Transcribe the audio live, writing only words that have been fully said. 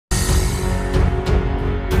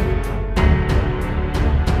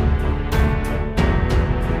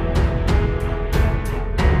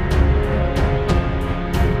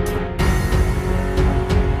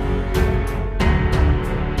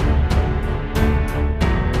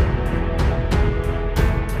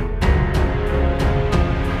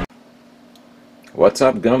What's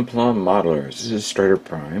up, Gunplum modelers? This is Strider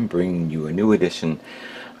Prime bringing you a new edition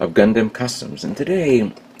of Gundam Customs, and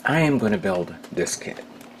today I am going to build this kit.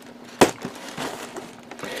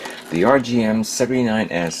 The RGM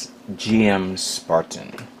 79S GM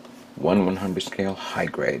Spartan 1/100 scale high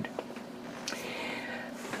grade.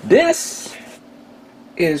 This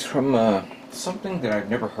is from something that I've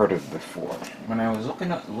never heard of before. When I was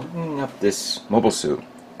looking up this mobile suit,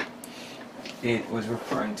 it was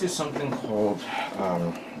referring to something called,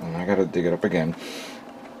 and I gotta dig it up again,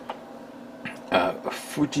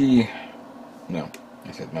 Fuji, no,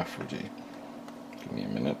 I said not Fuji, give me a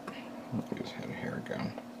minute, I just had a hair go.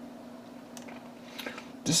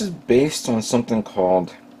 This is based on something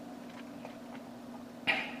called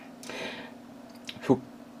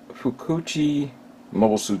Fukuchi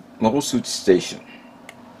Mobile Suit Station,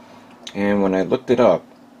 and when I looked it up,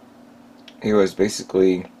 it was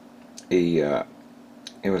basically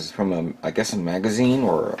it was from I guess a magazine,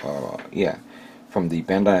 or yeah, from the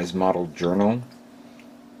Bandai's Model Journal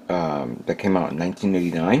that came out in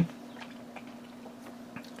 1989,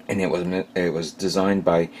 and it was designed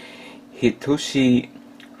by Hitoshi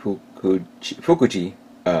Fukuchi,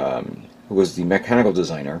 who was the mechanical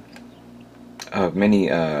designer of many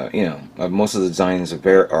most of the designs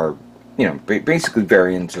are basically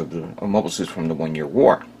variants of the mobile suits from the One-Year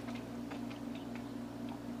War.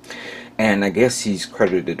 And I guess he's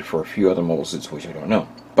credited for a few other mobile suits, which I don't know.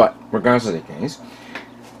 But regardless of the case,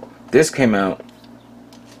 this came out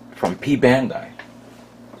from P-bandai,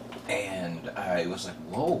 and I was like,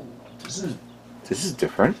 "Whoa, this is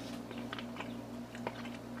different.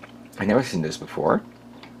 I never seen this before."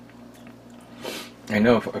 I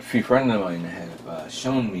know a few friends of mine have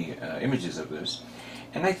shown me images of this,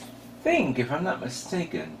 and I think, if I'm not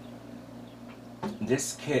mistaken,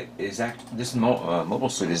 this kit is mobile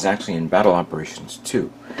suit is actually in battle operations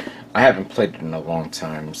too. I haven't played it in a long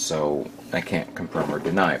time, so I can't confirm or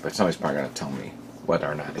deny it, but somebody's probably going to tell me whether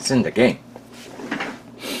or not it's in the game.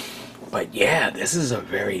 But yeah, this is a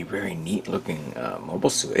very, very neat looking mobile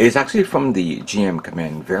suit. It's actually from the GM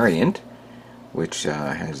Command variant, which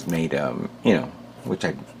has made which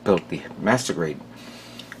I built the master grade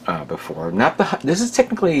before. This is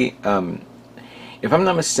technically, if I'm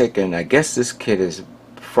not mistaken, I guess this kit is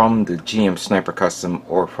from the GM Sniper Custom,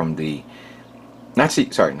 or from the not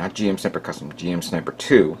GM Sniper Custom, GM Sniper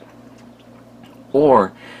 2,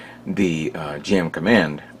 or the GM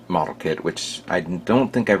Command model kit, which I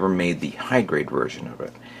don't think I ever made the high grade version of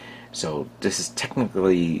it. So this is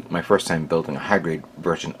technically my first time building a high grade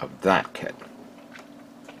version of that kit.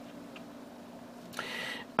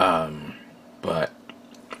 But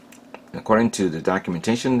according to the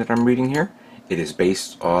documentation that I'm reading here, it is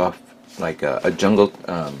based off like a jungle.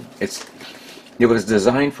 It was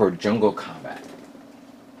designed for jungle combat,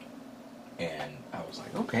 and I was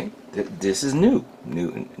like, okay, this is new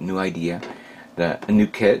idea, a new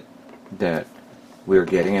kit that we're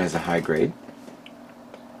getting as a high grade.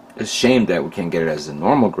 It's a shame that we can't get it as a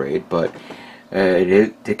normal grade, but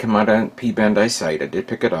it did come out on P-bandai site. I did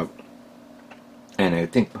pick it up. And I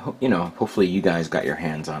think, hopefully you guys got your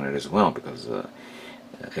hands on it as well, because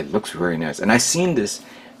it looks very nice. And I seen this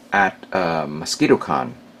at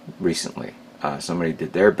MosquitoCon recently. Somebody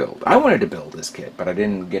did their build. I wanted to build this kit, but I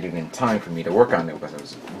didn't get it in time for me to work on it, because I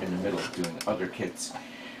was in the middle of doing other kits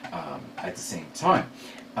at the same time.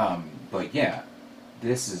 But yeah,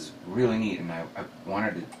 this is really neat, and I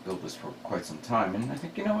wanted to build this for quite some time. And I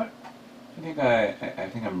think, you know what? I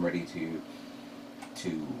think I'm ready to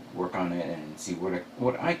work on it and see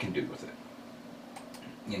what I can do with it.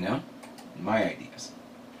 My ideas.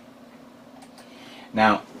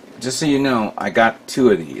 Now, just so you know, I got two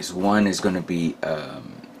of these. One is going to be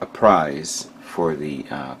a prize for the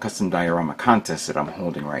custom diorama contest that I'm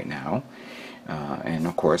holding right now. And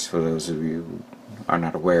of course, for those of you who are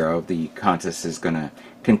not aware of, the contest is going to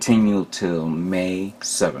continue till May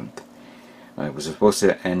 7th. It was supposed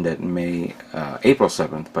to end at April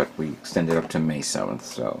 7th, but we extended up to May 7th.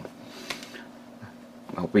 So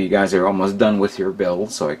hopefully you guys are almost done with your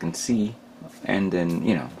build, so I can see and then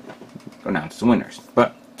announce the winners.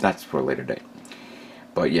 But that's for a later date.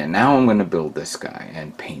 But yeah, now I'm going to build this guy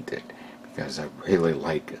and paint it, because I really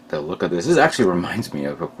like the look of this. This actually reminds me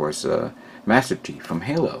of course, Master Chief from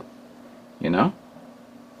Halo.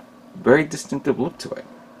 Very distinctive look to it.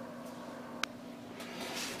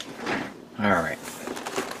 Alright,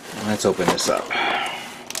 let's open this up.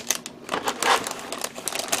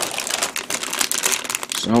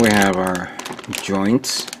 So we have our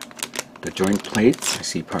joints, the joint plates. I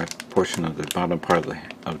see portion of the bottom part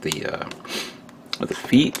of the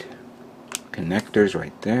feet. connectors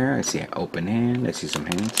right there. I see an open hand. I see some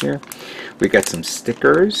hands here. We got some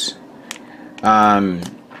stickers.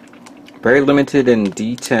 Very limited in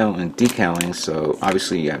detail and decaling, so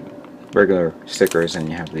obviously you have regular stickers and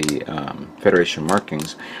you have the Federation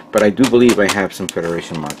markings, but I do believe I have some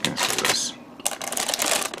Federation markings for this.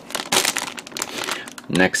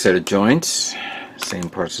 Next set of joints, same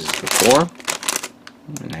parts as before,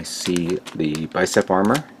 and I see the bicep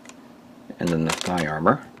armor and then the thigh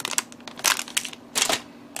armor.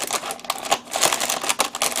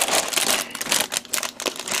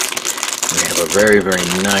 We have a very, very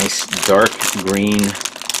nice dark green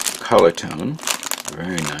color tone.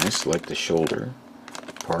 Very nice, like the shoulder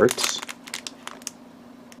parts.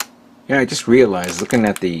 Yeah, I just realized, looking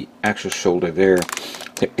at the actual shoulder there,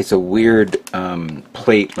 it's a weird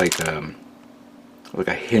plate, like a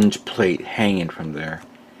hinge plate hanging from there.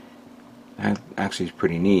 That actually is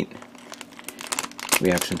pretty neat. We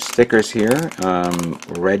have some stickers here.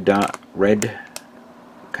 Red dot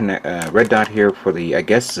here for the, I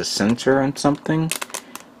guess, the sensor on something.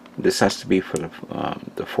 This has to be for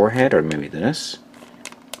the forehead, or maybe this.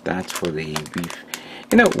 That's for the beef.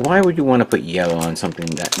 You know, why would you want to put yellow on something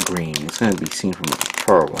that green? It's going to be seen from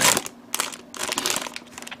far away.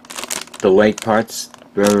 The leg parts,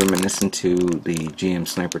 very reminiscent to the GM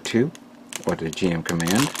Sniper 2, or the GM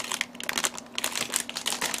Command.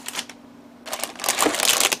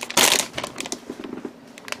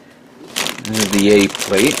 This is the A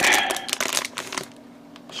plate.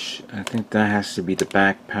 I think that has to be the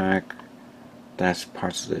backpack. That's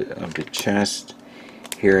parts of the chest.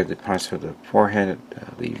 Here are the parts for the forehead,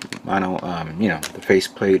 the mono, you know, the face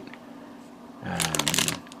plate.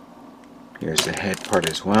 Here's the head part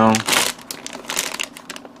as well.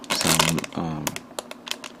 Some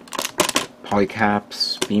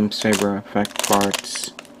polycaps, beam saber effect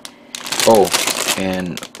parts. Oh,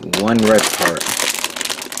 and one red part.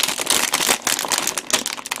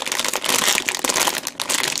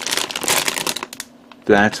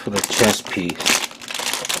 That's for the chest piece.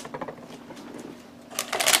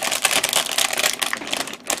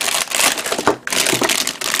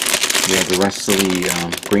 We have the rest of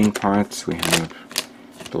the green parts. We have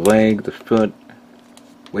the leg, the foot,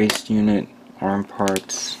 waist unit, arm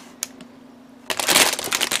parts,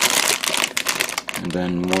 and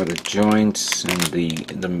then more of the joints and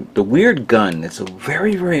the weird gun. It's a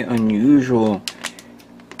very, very unusual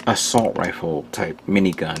assault rifle type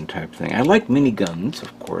minigun type thing. I like miniguns,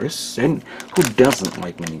 of course, and who doesn't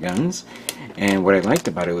like miniguns? And what I liked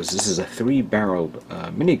about it was this is a 3-barreled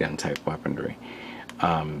minigun type weaponry.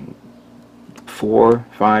 4,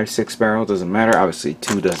 5, 6 barrel, doesn't matter. Obviously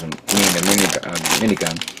 2 doesn't mean a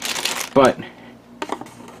minigun, but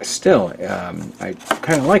still, I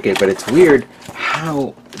kind of like it, but it's weird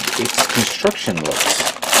how its construction looks.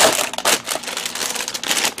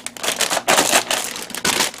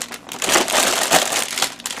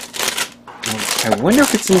 I wonder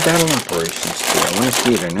if it's in battle operations too. I want to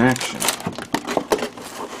see it in action.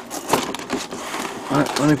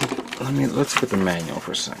 Let's look at the manual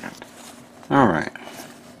for a second. Alright.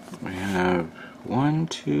 We have 1,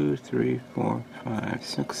 2, 3, 4, 5,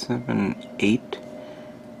 6, 7, 8,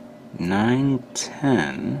 9,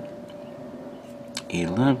 10,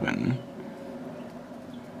 11,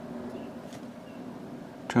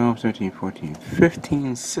 12, 13, 14,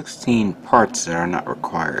 15, 16 parts that are not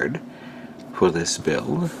required for this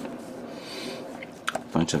build. A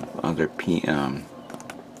bunch of other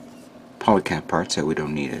polycap parts that we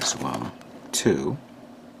don't need as well, too.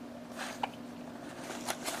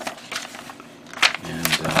 And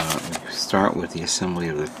we start with the assembly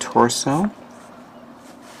of the torso.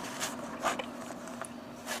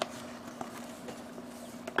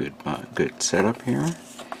 Good setup here.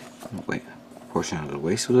 Wait, portion of the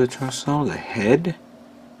waist of the torso, the head.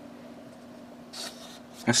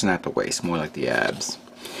 That's not the waist, more like the abs.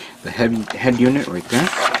 The head unit right there.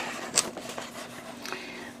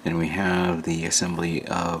 Then we have the assembly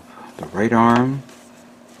of the right arm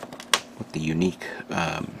with the unique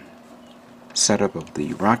setup of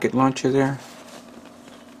the rocket launcher there.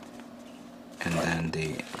 And then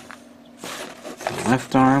the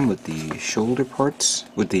left arm with the shoulder parts,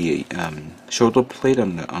 with the shoulder plate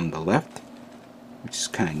on the left, which is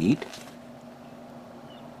kind of neat.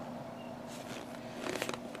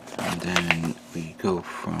 And then we go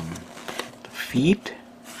from the feet,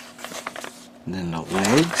 and then the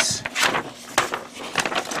legs.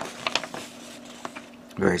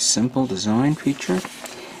 Very simple design feature.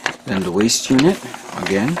 Then the waist unit,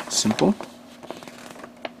 again, simple.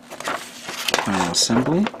 Final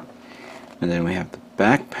assembly. And then we have the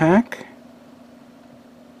backpack.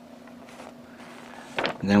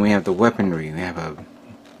 And then we have the weaponry. We have a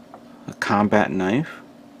combat knife,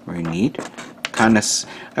 very neat.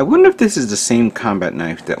 I wonder if this is the same combat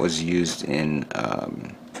knife that was used in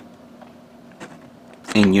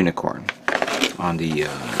Unicorn on the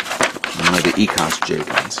one of the ECOS J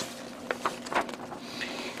guns.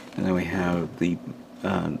 And then we have the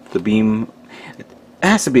beam. It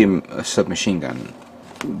has to be a submachine gun,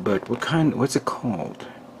 but what kind? What's it called?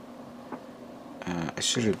 I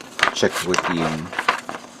should have checked with the.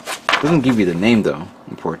 It doesn't give you the name though,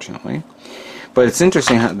 unfortunately. But it's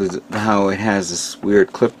interesting how it has this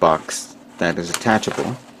weird clip box that is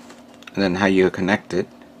attachable, and then how you connect it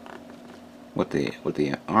with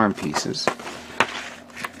the arm pieces.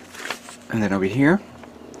 And then over here,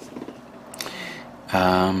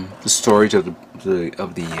 the storage of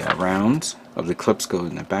the rounds of the clips go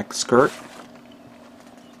in the back skirt.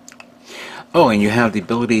 Oh, and you have the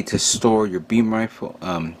ability to store your beam rifle,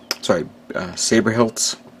 saber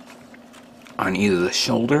hilts on either the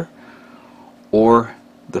shoulder or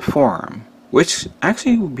the forearm, which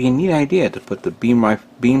actually would be a neat idea to put the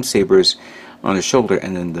beam sabers on the shoulder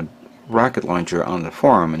and then the rocket launcher on the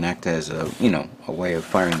forearm, and act as a way of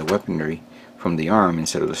firing the weaponry from the arm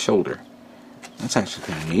instead of the shoulder. That's actually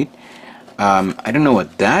kind of neat. I don't know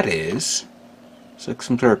what that is. It's like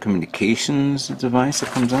some sort of communications device that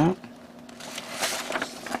comes out.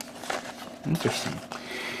 Interesting.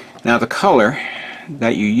 Now the color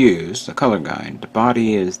that you use, the color guide, the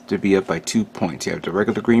body is to be up by 2 points. You have the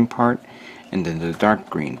regular green part and then the dark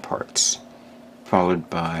green parts, followed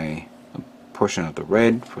by a portion of the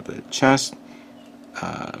red for the chest,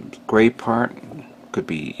 gray part could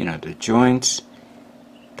be the joints,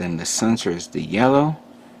 then the sensor is the yellow,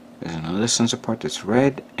 there's another sensor part that's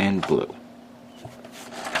red and blue.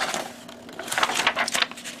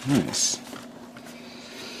 Nice.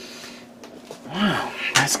 Wow,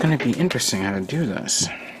 that's going to be interesting how to do this.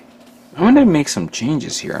 I'm going to make some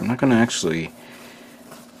changes here. I'm not going to actually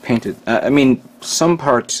paint it. I mean, some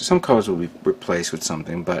colors will be replaced with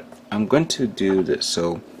something, but I'm going to do this.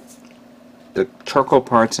 So the charcoal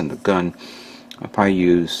parts and the gun, I'll probably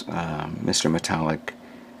use Mr. Metallic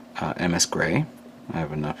MS Gray. I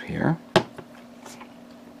have enough here.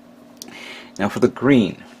 Now for the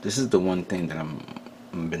green, this is the one thing that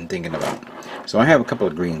I've been thinking about. So I have a couple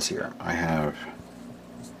of greens here. I have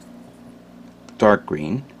dark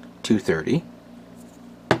green, 230,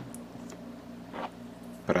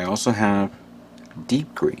 but I also have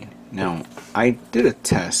deep green. Now I did a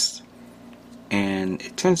test, and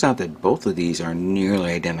it turns out that both of these are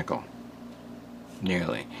nearly identical.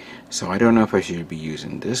 Nearly. So I don't know if I should be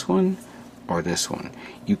using this one or this one.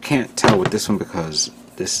 You can't tell with this one because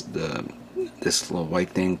this little white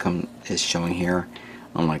thing is showing here,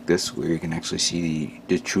 unlike this where you can actually see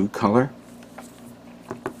the true color.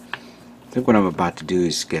 I think what I'm about to do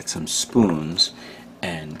is get some spoons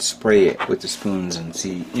and spray it with the spoons and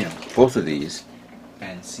see, both of these,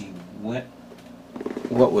 and see what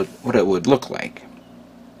it would look like.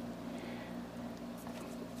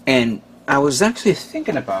 And I was actually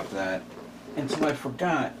thinking about that until I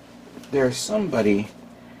forgot there's somebody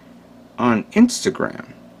on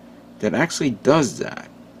Instagram that actually does that.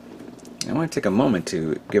 I want to take a moment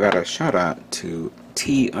to give out a shout out to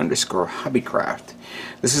T_Hobbycraft.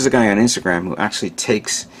 This is a guy on Instagram who actually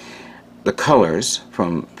takes the colors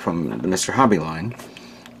from the Mr. Hobby line,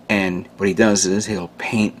 and what he does is he'll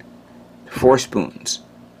paint 4 spoons.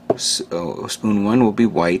 So spoon 1 will be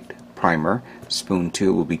white primer, spoon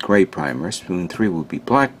 2 will be gray primer, spoon 3 will be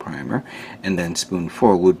black primer, and then spoon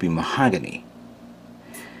 4 would be mahogany.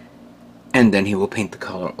 And then he will paint the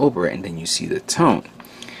color over it, and then you see the tone.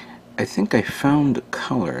 I think I found the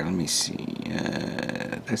color. Let me see.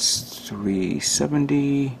 That's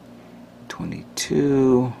 370,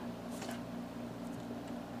 22.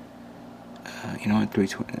 You know what?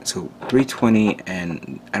 320. So 320,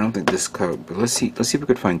 and I don't think this color. But let's see. Let's see if we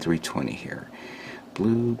could find 320 here.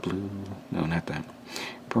 Blue. No, not that.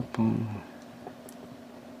 Purple.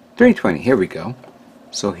 320. Here we go.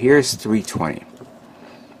 So here's 320.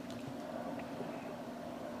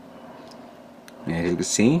 And as you can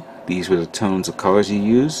see, these were the tones of colors you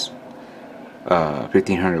use.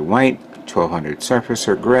 1500 white, 1200 surface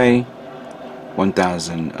or gray,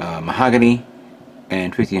 1000 mahogany,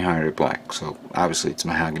 and 1500 black. So obviously it's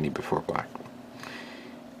mahogany before black.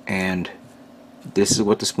 And this is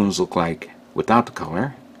what the spoons look like without the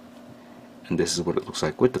color, and this is what it looks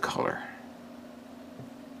like with the color.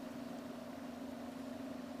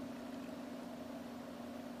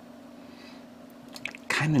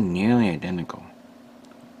 Kind of nearly identical,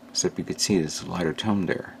 except you could see this lighter tone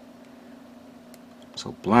there.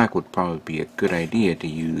 So black would probably be a good idea to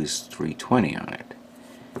use 320 on it.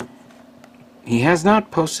 He has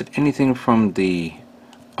not posted anything from the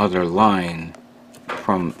other line,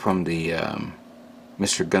 from the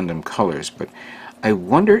Mr. Gundam colors, but I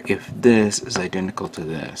wonder if this is identical to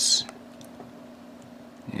this.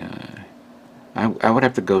 Yeah, I would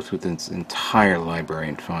have to go through this entire library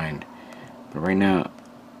and find. But right now,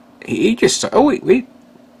 he just... Oh, wait.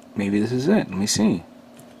 Maybe this is it. Let me see.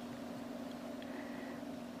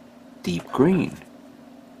 Deep green.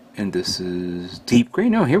 And this is deep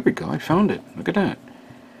green. Oh, here we go. I found it. Look at that.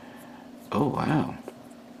 Oh, wow.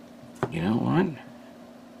 You know what?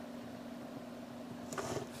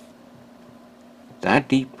 That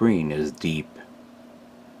deep green is deep.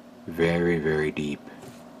 Very, very deep.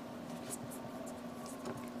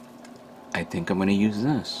 I think I'm going to use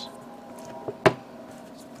this.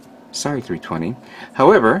 Sorry, 320.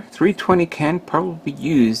 However, 320 can probably be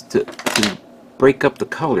used to break up the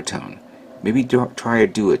color tone. Maybe try to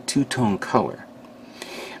do a two-tone color.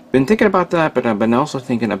 Been thinking about that, but I've been also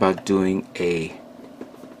thinking about doing a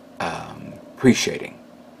pre-shading.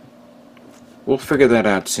 We'll figure that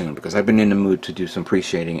out soon, because I've been in the mood to do some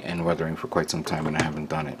pre-shading and weathering for quite some time and I haven't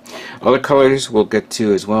done it. Other colors we'll get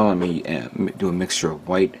to as well. I may do a mixture of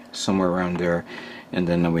white somewhere around there, and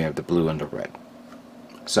then we have the blue and the red.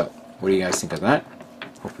 So, what do you guys think of that?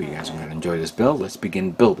 Hopefully you guys are going to enjoy this build. Let's begin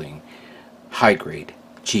building high-grade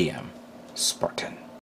GM Spartan.